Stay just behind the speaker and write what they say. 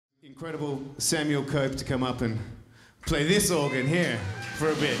incredible Samuel Cope to come up and play this organ here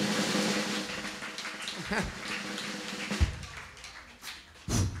for a bit.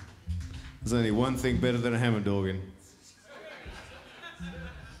 There's only one thing better than a Hammond organ.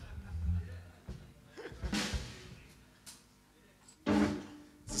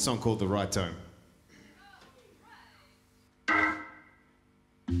 It's a song called The Right Time.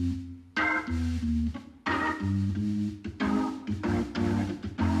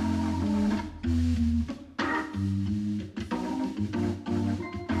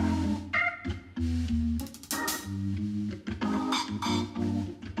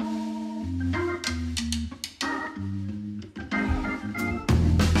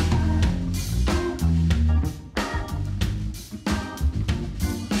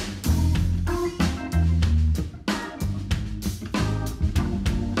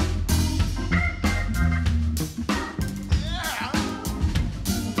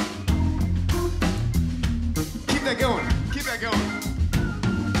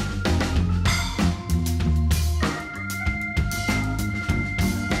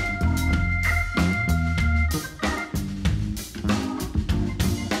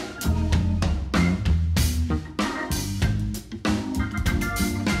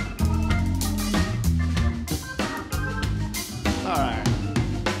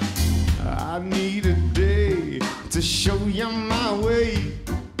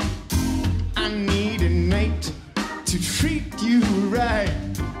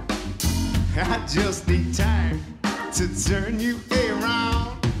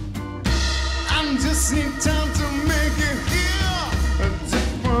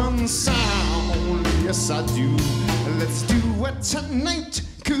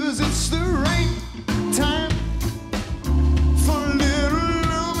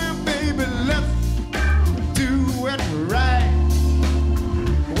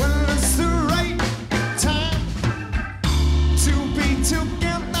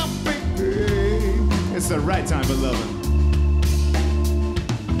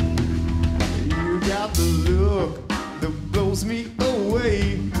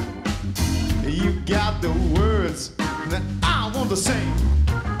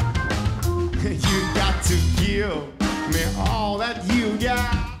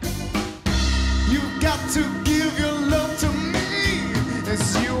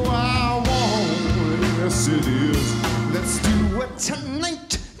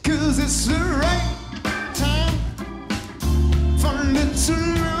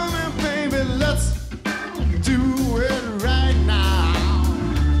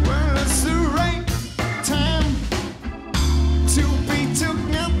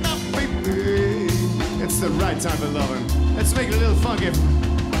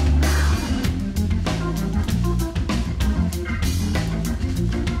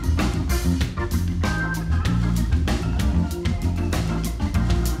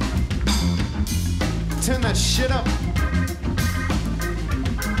 Turn that shit up.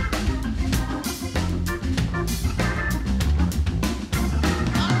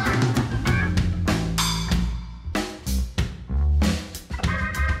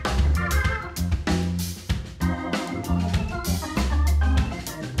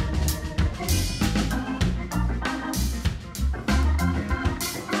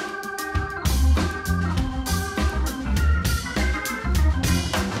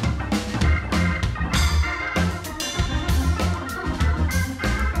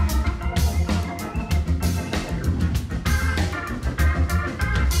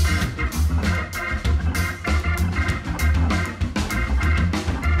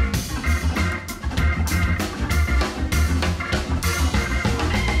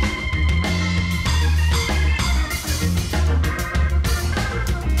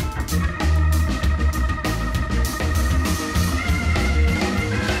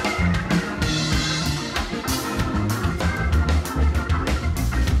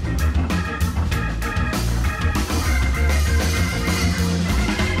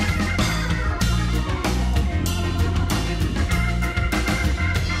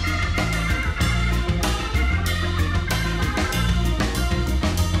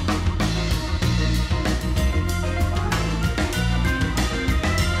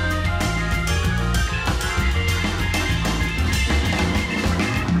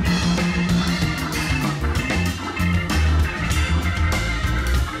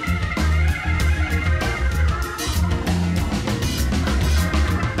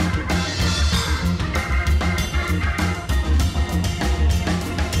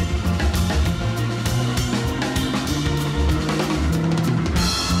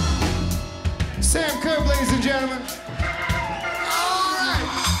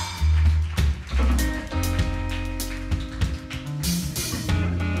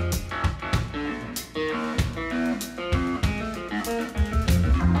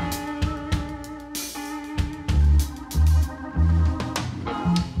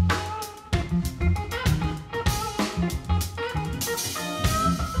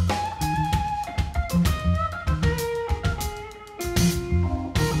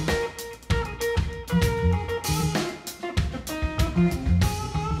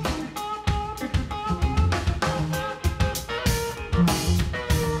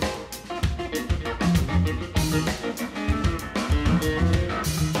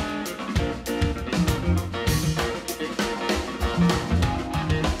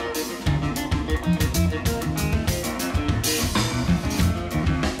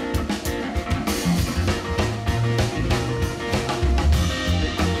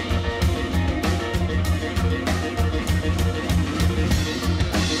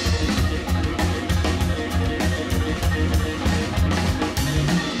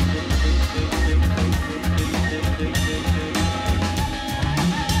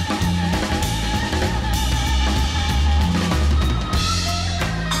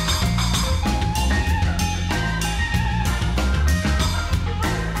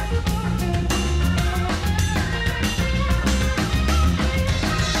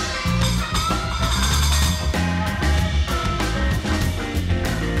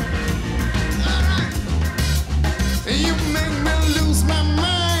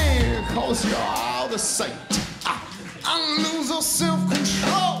 cause you're out of sight. I lose all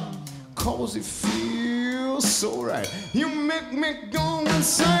self-control, cause it feels so right. You make me go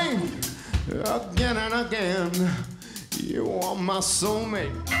insane, again and again. You are my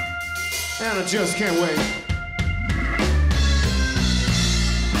soulmate, and I just can't wait.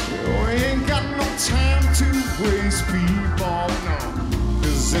 We ain't got no time to waste, people, no.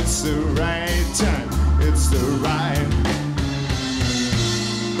 Cause it's the right time, it's the right.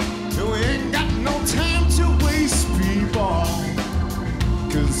 We ain't got no time to waste, people.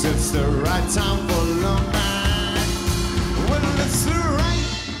 Cause it's the right time for love, man. Well, it's the right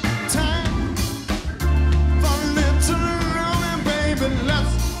time for little loving, baby.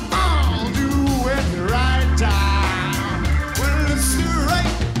 Let's all do it the right time. Well, it's the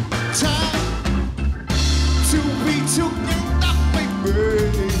right time to be together,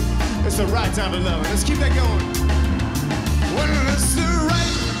 baby. It's the right time for love. Let's keep that going. Well, it's the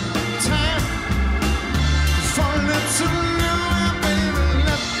right time for little love, baby.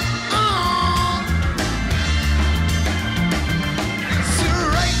 Let's all. It's the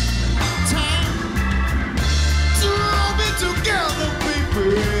right time to all be together,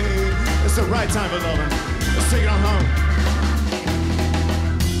 baby. It's the right time for loving. Let's take it on home.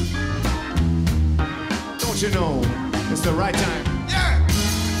 Don't you know it's the right time? Yeah!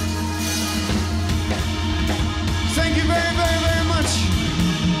 Thank you very, very, very much.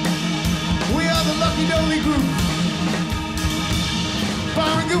 We are the Lachy Doley Group.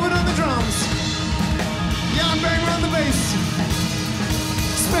 Byron Goodwin on the drums. Bangma on the bass.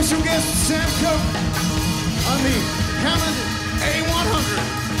 Special guest Sam Cook on the Hammond A100.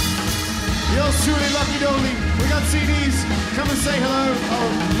 Yours truly, Lachy Doley. We got CDs. Come and say hello.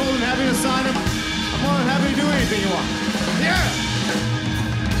 I'm more than happy to sign them. I'm more than happy to do anything you want. Yeah!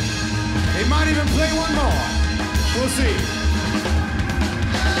 They might even play one more. We'll see.